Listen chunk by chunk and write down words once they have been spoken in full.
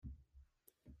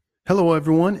Hello,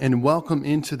 everyone, and welcome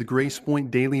into the Grace Point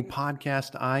Daily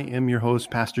Podcast. I am your host,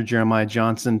 Pastor Jeremiah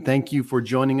Johnson. Thank you for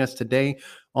joining us today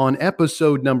on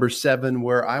episode number 7,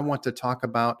 where I want to talk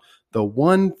about the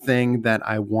one thing that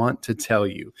I want to tell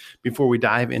you. Before we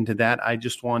dive into that, I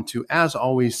just want to, as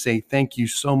always, say thank you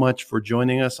so much for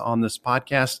joining us on this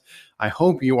podcast. I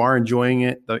hope you are enjoying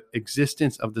it. The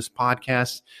existence of this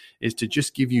podcast is to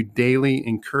just give you daily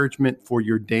encouragement for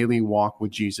your daily walk with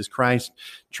Jesus Christ,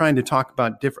 trying to talk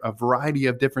about a variety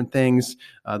of different things.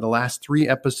 The last 3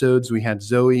 episodes, we had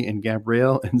Zoe and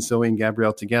Gabrielle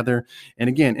together. And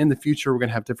again, in the future, we're going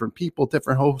to have different people,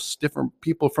 different hosts, different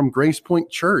people from Grace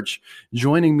Point Church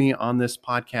joining me on this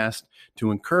podcast to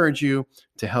encourage you,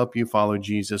 to help you follow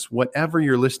Jesus. Whatever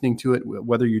you're listening to it,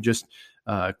 whether you're just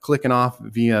clicking off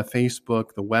via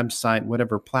Facebook, the website,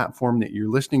 whatever platform that you're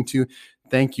listening to,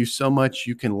 thank you so much.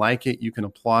 You can like it, you can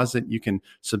applause it, you can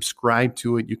subscribe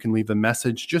to it, you can leave a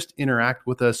message, just interact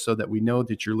with us so that we know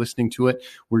that you're listening to it.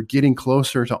 We're getting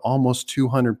closer to almost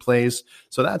 200 plays.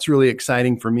 So that's really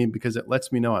exciting for me because it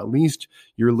lets me know at least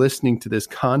you're listening to this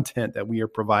content that we are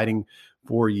providing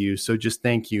for you. So just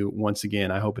thank you once again.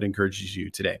 I hope it encourages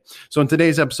you today. So in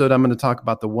today's episode, I'm going to talk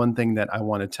about the one thing that I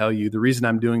want to tell you. The reason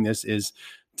I'm doing this is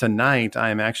tonight,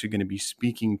 I am actually going to be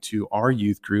speaking to our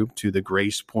youth group, to the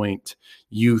Grace Point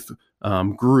youth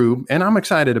group, and I'm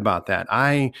excited about that.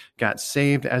 I got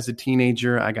saved as a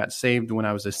teenager. I got saved when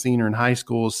I was a senior in high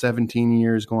school, 17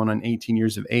 years, going on 18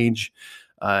 years of age.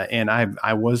 And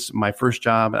I was my first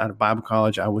job out of Bible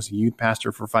college. I was a youth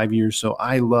pastor for 5 years. So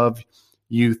I love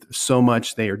youth so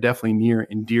much. They are definitely near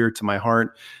and dear to my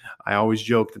heart. I always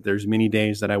joke that there's many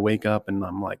days that I wake up and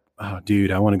I'm like, oh,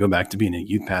 dude, I want to go back to being a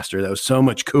youth pastor. That was so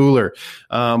much cooler.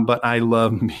 But I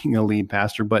love being a lead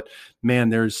pastor. But man,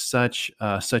 there's such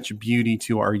beauty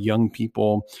to our young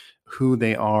people, who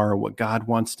they are, what God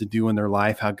wants to do in their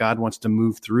life, how God wants to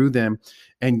move through them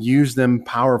and use them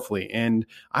powerfully. And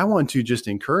I want to just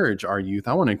encourage our youth.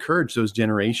 I want to encourage those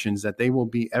generations that they will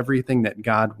be everything that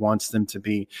God wants them to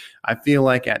be. I feel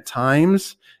like at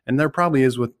times, and there probably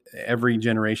is with every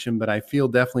generation, but I feel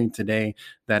definitely today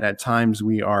that at times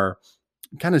we are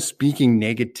kind of speaking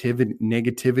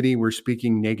negativity. We're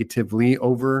speaking negatively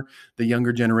over the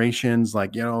younger generations,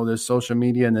 like, the social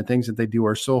media and the things that they do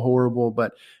are so horrible.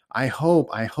 But I hope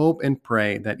and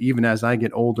pray that even as I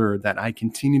get older, that I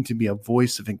continue to be a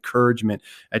voice of encouragement,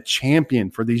 a champion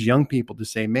for these young people to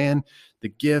say, man, the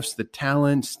gifts, the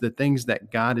talents, the things that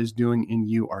God is doing in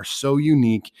you are so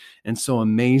unique and so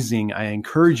amazing. I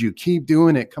encourage you, keep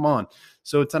doing it. Come on.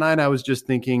 So tonight I was just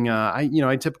thinking,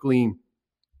 I typically,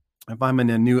 if I'm in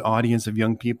a new audience of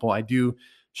young people, I do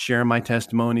share my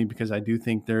testimony because I do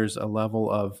think there's a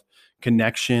level of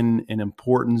connection and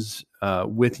importance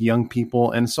with young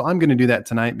people. And so I'm going to do that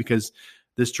tonight because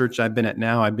this church I've been at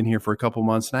now, I've been here for a couple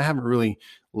months and I haven't really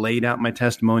laid out my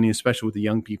testimony, especially with the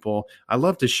young people. I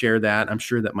love to share that. I'm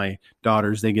sure that my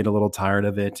daughters, they get a little tired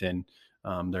of it and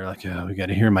they're like, oh, we got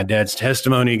to hear my dad's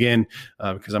testimony again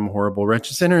because I'm a horrible,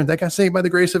 wretched sinner that got saved by the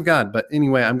grace of God. But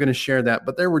anyway, I'm going to share that.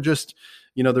 But there were just,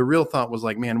 the real thought was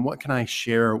like, man, what can I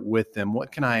share with them?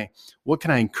 What can I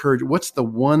encourage? What's the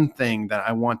one thing that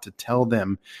I want to tell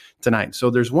them tonight? So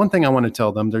there's one thing I want to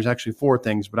tell them. There's actually 4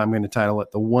 things, but I'm going to title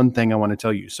it The One Thing I Want to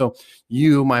Tell You. So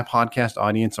you, my podcast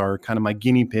audience, are kind of my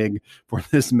guinea pig for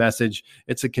this message.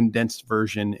 It's a condensed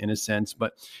version in a sense,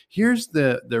 but here's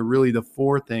the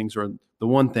 4 things, or the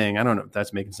one thing, I don't know if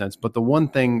that's making sense, but the one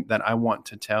thing that I want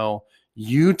to tell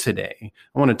you today,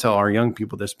 I want to tell our young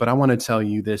people this, but I want to tell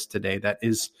you this today that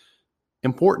is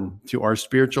important to our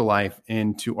spiritual life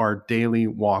and to our daily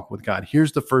walk with God.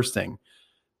 Here's the first thing.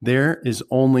 There is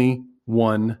only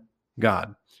one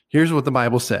God. Here's what the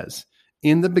Bible says.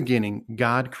 In the beginning,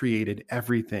 God created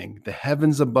everything, the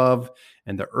heavens above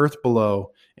and the earth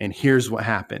below. And here's what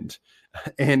happened.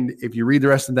 And if you read the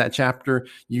rest of that chapter,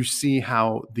 you see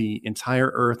how the entire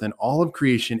earth and all of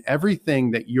creation,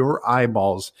 everything that your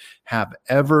eyeballs have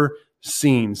ever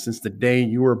seen since the day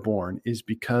you were born, is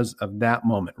because of that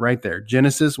moment right there.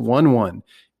 Genesis 1:1,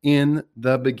 in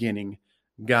the beginning,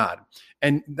 God.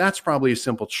 And that's probably a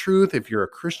simple truth. If you're a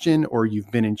Christian or you've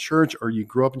been in church or you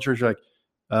grew up in church, you're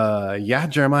like, yeah,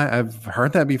 Jeremiah, I've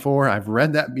heard that before. I've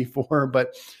read that before,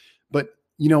 but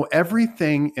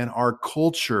everything in our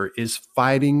culture is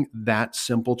fighting that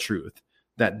simple truth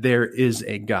that there is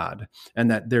a God and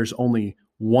that there's only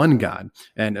one God.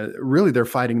 And really, they're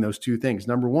fighting those 2 things.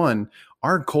 Number one,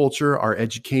 our culture, our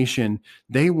education,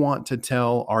 they want to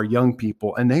tell our young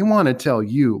people and they want to tell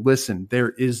you, listen,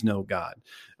 there is no God.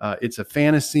 It's a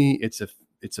fantasy. It's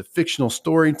it's a fictional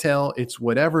story tale, it's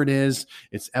whatever it is,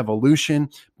 it's evolution,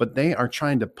 but they are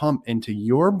trying to pump into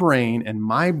your brain and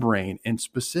my brain, and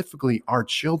specifically our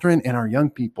children and our young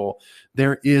people,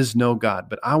 there is no God.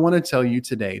 But I want to tell you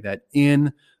today that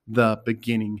in the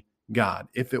beginning, God.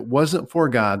 If it wasn't for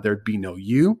God, there'd be no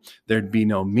you, there'd be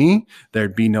no me,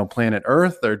 there'd be no planet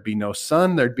Earth, there'd be no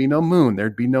sun, there'd be no moon,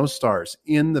 there'd be no stars.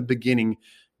 In the beginning,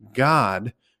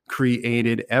 God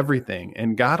created everything.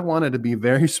 And God wanted to be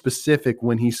very specific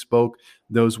when he spoke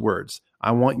those words.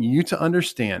 I want you to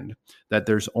understand that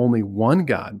there's only one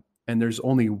God, and there's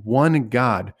only one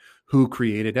God who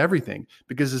created everything.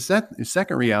 Because the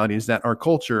second reality is that our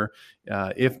culture,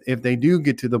 if they do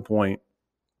get to the point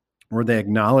where they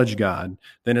acknowledge God,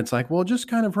 then it's like, well, just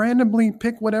kind of randomly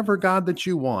pick whatever God that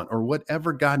you want, or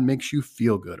whatever God makes you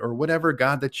feel good, or whatever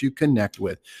God that you connect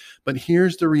with. But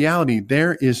here's the reality.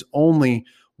 There is only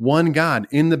one God.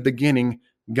 In the beginning,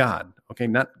 God. Okay,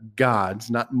 not gods,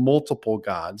 not multiple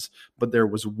gods, but there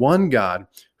was one God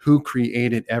who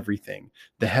created everything,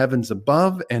 the heavens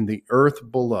above and the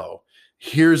earth below.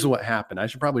 Here's what happened. I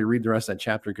should probably read the rest of that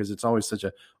chapter because it's always such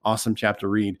an awesome chapter to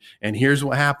read. And here's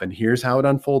what happened. Here's how it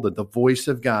unfolded. The voice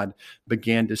of God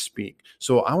began to speak.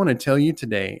 So I want to tell you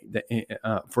today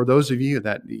that for those of you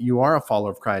that you are a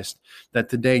follower of Christ, that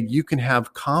today you can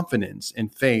have confidence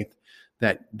and faith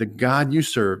that the God you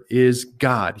serve is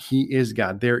God. He is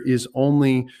God. There is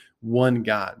only one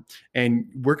God. And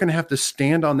we're going to have to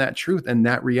stand on that truth and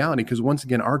that reality, because once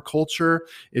again, our culture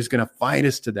is going to fight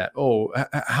us to that. Oh,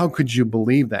 how could you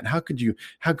believe that? How could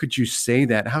you say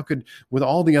that? How could, with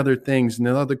all the other things and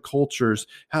the other cultures,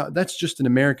 that's just an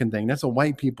American thing. That's a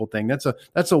white people thing. That's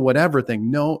a whatever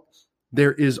thing. No,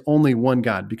 there is only one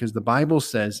God, because the Bible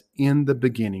says in the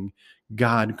beginning,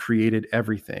 God created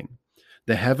everything,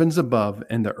 the heavens above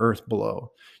and the earth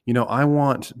below. You know, I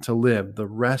want to live the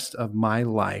rest of my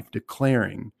life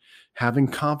declaring, having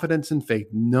confidence and faith,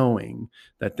 knowing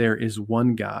that there is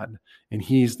one God, and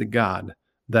he's the God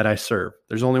that I serve.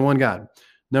 There's only one God.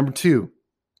 Number two,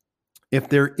 if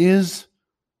there is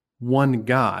one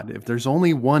God, if there's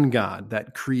only one God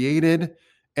that created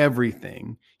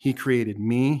everything, he created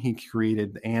me, he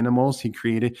created the animals,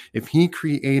 if he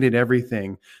created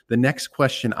everything, the next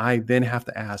question I then have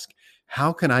to ask,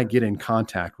 how can I get in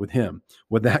contact with him,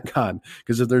 with that God?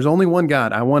 Because if there's only one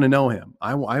God, I want to know him.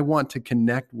 I want to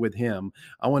connect with him.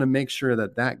 I want to make sure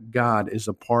that God is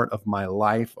a part of my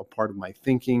life, a part of my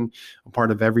thinking, a part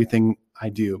of everything I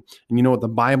do. And you know what? The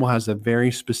Bible has a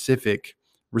very specific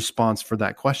response for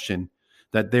that question,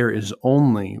 that there is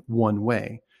only one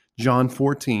way. John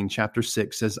 14, chapter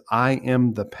 6 says, I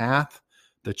am the path,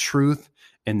 the truth,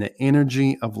 and the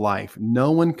energy of life.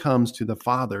 No one comes to the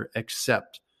Father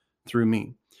except through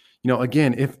me. You know,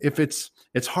 again, if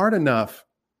it's hard enough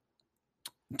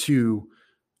to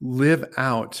live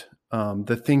out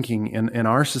the thinking in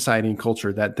our society and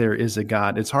culture that there is a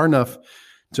God, it's hard enough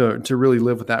to really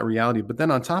live with that reality. But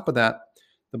then on top of that,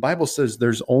 the Bible says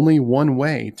there's only one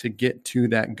way to get to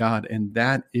that God, and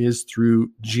that is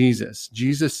through Jesus.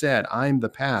 Jesus said, I'm the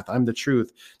path, I'm the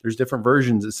truth. There's different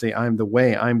versions that say, I'm the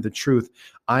way, I'm the truth,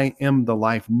 I am the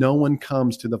life. No one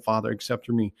comes to the Father except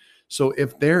through me. So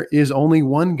if there is only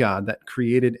one God that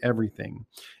created everything,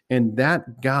 and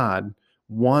that God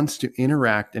wants to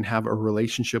interact and have a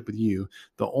relationship with you,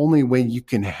 the only way you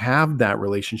can have that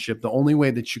relationship, the only way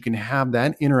that you can have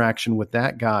that interaction with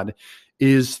that God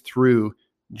is through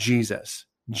Jesus.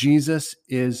 Jesus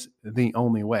is the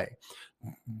only way.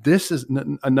 This is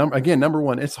number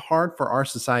one, it's hard for our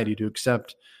society to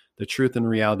accept the truth and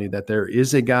reality that there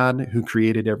is a God who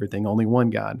created everything, only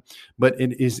one God. But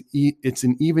it's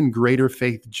an even greater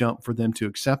faith jump for them to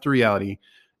accept the reality,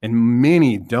 and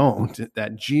many don't,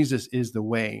 that Jesus is the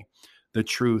way, the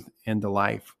truth, and the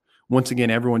life. Once again,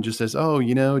 everyone just says, oh,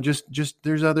 you know, just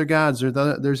there's other gods,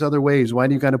 there's other ways. Why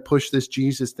do you got to push this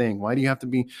Jesus thing? Why do you have to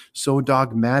be so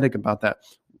dogmatic about that?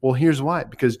 Well, here's why.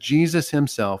 Because Jesus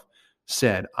himself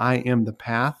said, I am the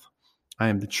path, I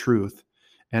am the truth,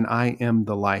 and I am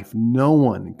the life. No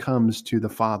one comes to the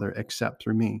Father except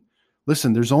through me.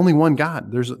 Listen, there's only one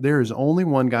God. There is only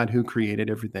one God who created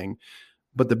everything.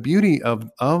 But the beauty of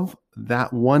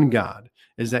that one God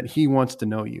is that he wants to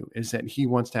know you, is that he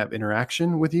wants to have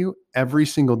interaction with you every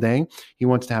single day. He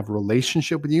wants to have a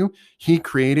relationship with you. He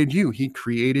created you. He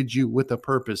created you with a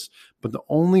purpose. But the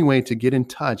only way to get in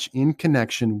touch, in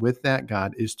connection with that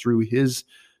God, is through his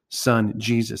Son,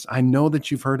 Jesus. I know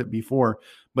that you've heard it before,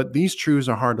 But these truths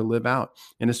are hard to live out.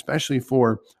 And especially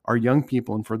for our young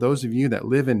people and for those of you that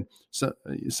live in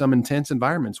some intense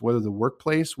environments, whether the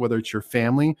workplace, whether it's your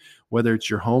family, whether it's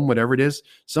your home, whatever it is,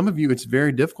 some of you, it's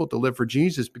very difficult to live for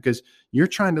Jesus because you're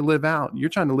trying to live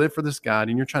for this God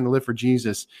and you're trying to live for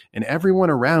Jesus. And everyone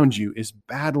around you is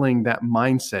battling that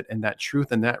mindset and that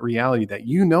truth and that reality that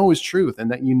you know is truth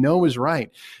and that you know is right.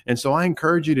 And so I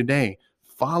encourage you today,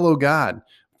 follow God.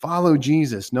 Follow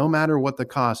Jesus no matter what the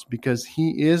cost, because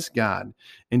he is God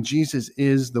and Jesus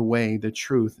is the way, the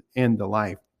truth, and the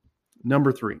life.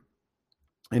 Number 3,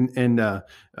 that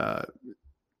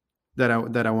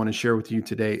I want to share with you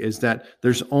today is that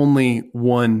there's only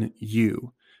one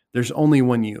you. There's only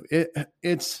one you.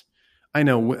 I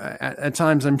know at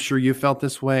times I'm sure you felt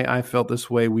this way. I felt this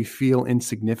way. We feel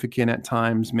insignificant at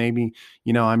times. Maybe,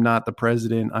 I'm not the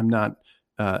president. I'm not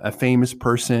a famous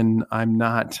person. I'm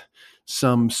not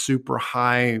some super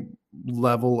high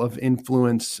level of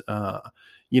influence.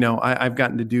 I've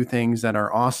gotten to do things that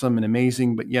are awesome and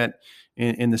amazing, but yet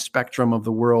in the spectrum of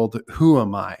the world, who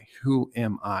am I? Who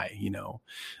am I?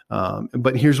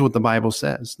 But here's what the Bible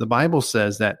says. The Bible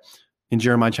says that in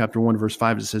Jeremiah chapter 1, verse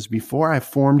 5, it says, "Before I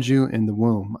formed you in the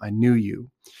womb, I knew you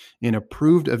and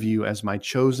approved of you as my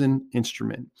chosen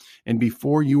instrument. And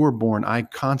before you were born, I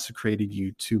consecrated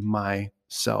you to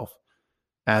myself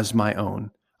as my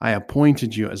own. I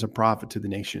appointed you as a prophet to the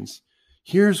nations."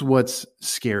 Here's what's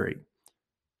scary,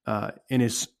 and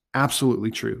it's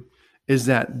absolutely true, is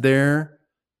that there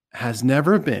has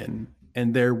never been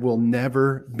and there will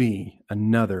never be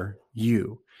another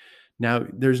you. Now,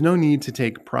 there's no need to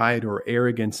take pride or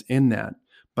arrogance in that,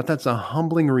 but that's a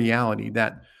humbling reality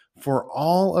that for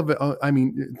all of it,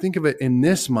 think of it in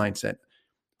this mindset,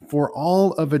 for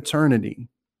all of eternity,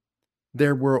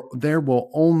 there will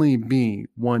only be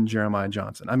one Jeremiah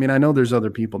Johnson. I know there's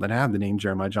other people that have the name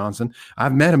Jeremiah Johnson.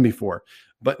 I've met him before,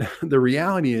 but the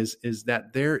reality is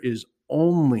that there is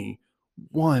only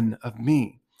one of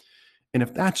me. And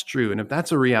if that's true, and if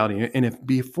that's a reality, and if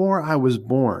before I was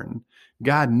born,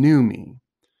 God knew me,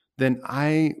 then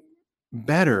I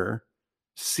better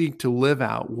seek to live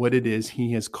out what it is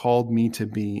he has called me to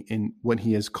be and what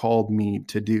he has called me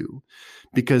to do.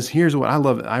 Because here's what I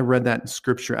love. I read that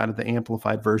scripture out of the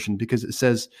Amplified Version because it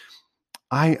says,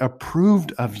 "I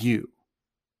approved of you."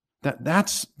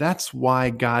 That's why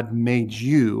God made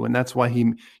you, and that's why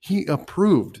he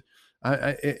approved.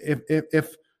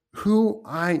 If who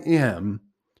I am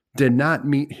did not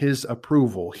meet his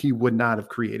approval, he would not have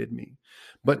created me.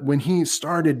 But when he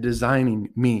started designing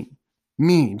me,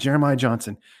 Jeremiah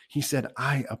Johnson, he said,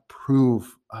 "I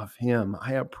approve of him.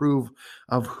 I approve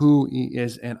of who he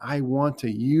is, and I want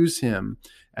to use him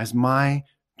as my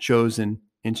chosen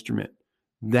instrument."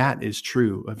 That is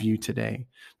true of you today,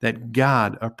 that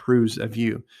God approves of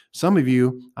you. Some of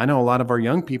you, I know a lot of our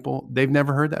young people, they've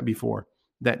never heard that before,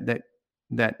 that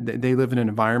they live in an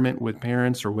environment with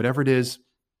parents or whatever it is.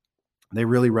 They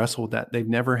really wrestle with that. They've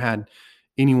never had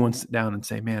anyone sit down and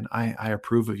say, "Man, I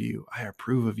approve of you. I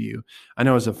approve of you." I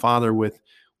know as a father with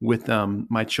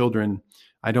my children,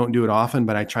 I don't do it often,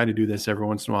 but I try to do this every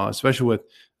once in a while, especially with,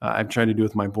 I've tried to do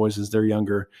with my boys as they're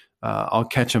younger. I'll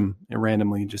catch them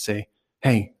randomly and just say,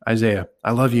 "Hey, Isaiah,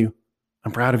 I love you.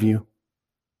 I'm proud of you."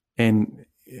 And,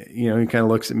 he kind of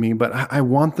looks at me, but I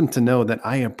want them to know that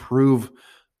I approve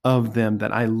of them,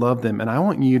 that I love them. And I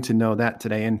want you to know that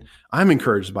today. And I'm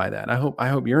encouraged by that. I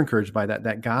hope you're encouraged by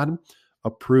that God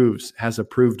has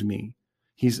approved me.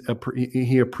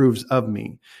 He approves of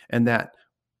me, and that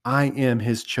I am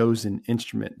his chosen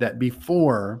instrument. That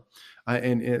before,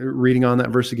 and reading on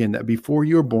that verse again, that before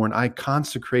you were born, I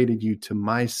consecrated you to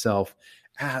myself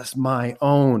as my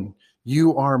own.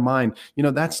 You are mine.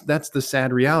 That's the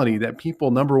sad reality that people,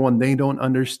 number one, they don't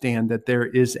understand that there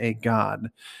is a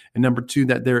God. And number two,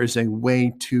 that there is a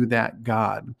way to that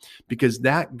God, because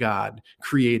that God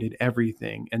created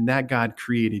everything, and that God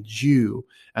created you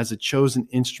as a chosen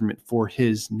instrument for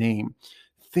his name.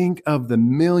 Think of the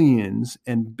millions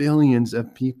and billions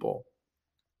of people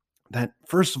that,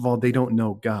 first of all, they don't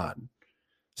know God.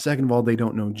 Second of all, they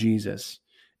don't know Jesus.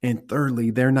 And thirdly,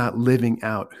 they're not living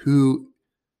out who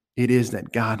it is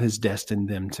that God has destined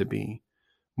them to be.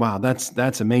 Wow,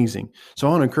 that's amazing. So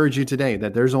I want to encourage you today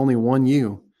that there's only one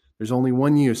you. There's only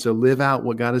one you. So live out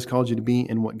what God has called you to be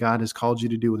and what God has called you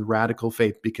to do with radical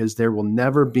faith, because there will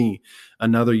never be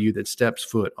another you that steps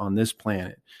foot on this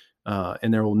planet.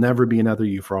 And there will never be another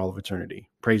you for all of eternity.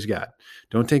 Praise God.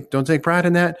 Don't take pride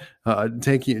in that.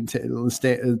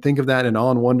 Think of that in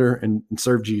awe and wonder and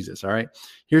serve Jesus. All right.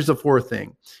 Here's the fourth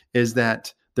thing, is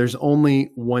that there's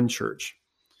only one church.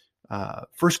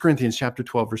 1 Corinthians chapter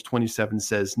 12, verse 27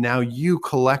 says, "Now you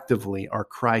collectively are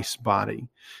Christ's body,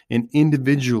 and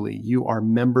individually you are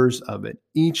members of it,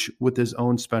 each with his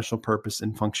own special purpose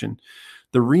and function."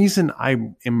 The reason I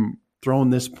am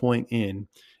throwing this point in,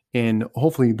 and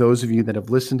hopefully those of you that have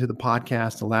listened to the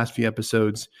podcast, the last few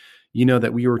episodes, you know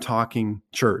that we were talking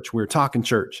church. We were talking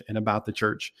church and about the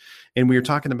church. And we were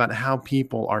talking about how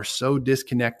people are so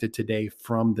disconnected today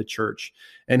from the church.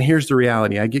 And here's the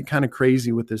reality. I get kind of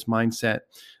crazy with this mindset,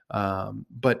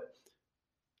 but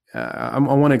I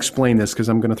want to explain this because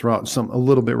I'm going to throw out a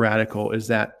little bit radical, is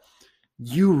that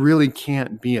you really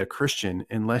can't be a Christian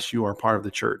unless you are part of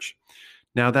the church.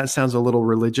 Now, that sounds a little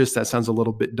religious. That sounds a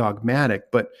little bit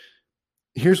dogmatic, but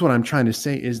here's what I'm trying to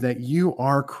say is that you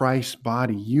are Christ's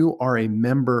body. You are a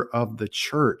member of the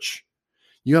church.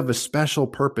 You have a special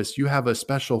purpose. You have a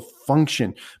special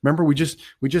function. Remember, we just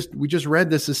read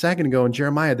this a second ago in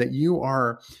Jeremiah, that you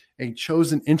are a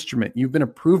chosen instrument. You've been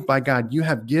approved by God. You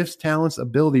have gifts, talents,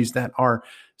 abilities that are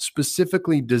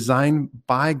specifically designed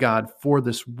by God for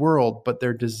this world, but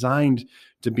they're designed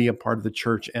to be a part of the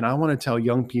church. And I want to tell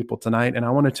young people tonight, and I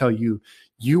want to tell you,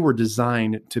 you were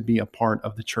designed to be a part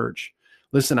of the church.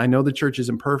 Listen, I know the church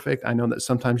isn't perfect. I know that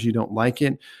sometimes you don't like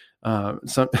it.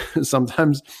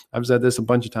 Sometimes, I've said this a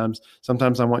bunch of times,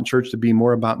 sometimes I want church to be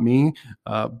more about me,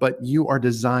 but you are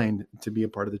designed to be a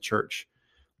part of the church.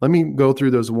 Let me go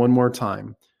through those one more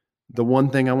time. The one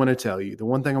thing I want to tell you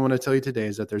today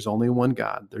is that there's only one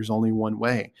God. There's only one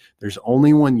way. There's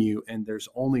only one you, and there's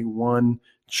only one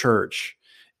church.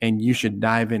 And you should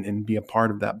dive in and be a part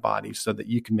of that body so that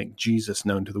you can make Jesus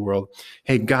known to the world.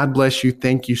 Hey, God bless you.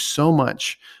 Thank you so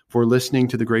much for listening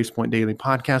to the Grace Point Daily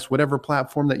Podcast. Whatever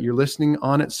platform that you're listening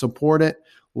on it, support it,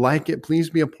 like it. Please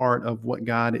be a part of what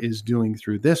God is doing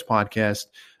through this podcast.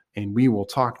 And we will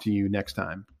talk to you next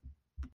time.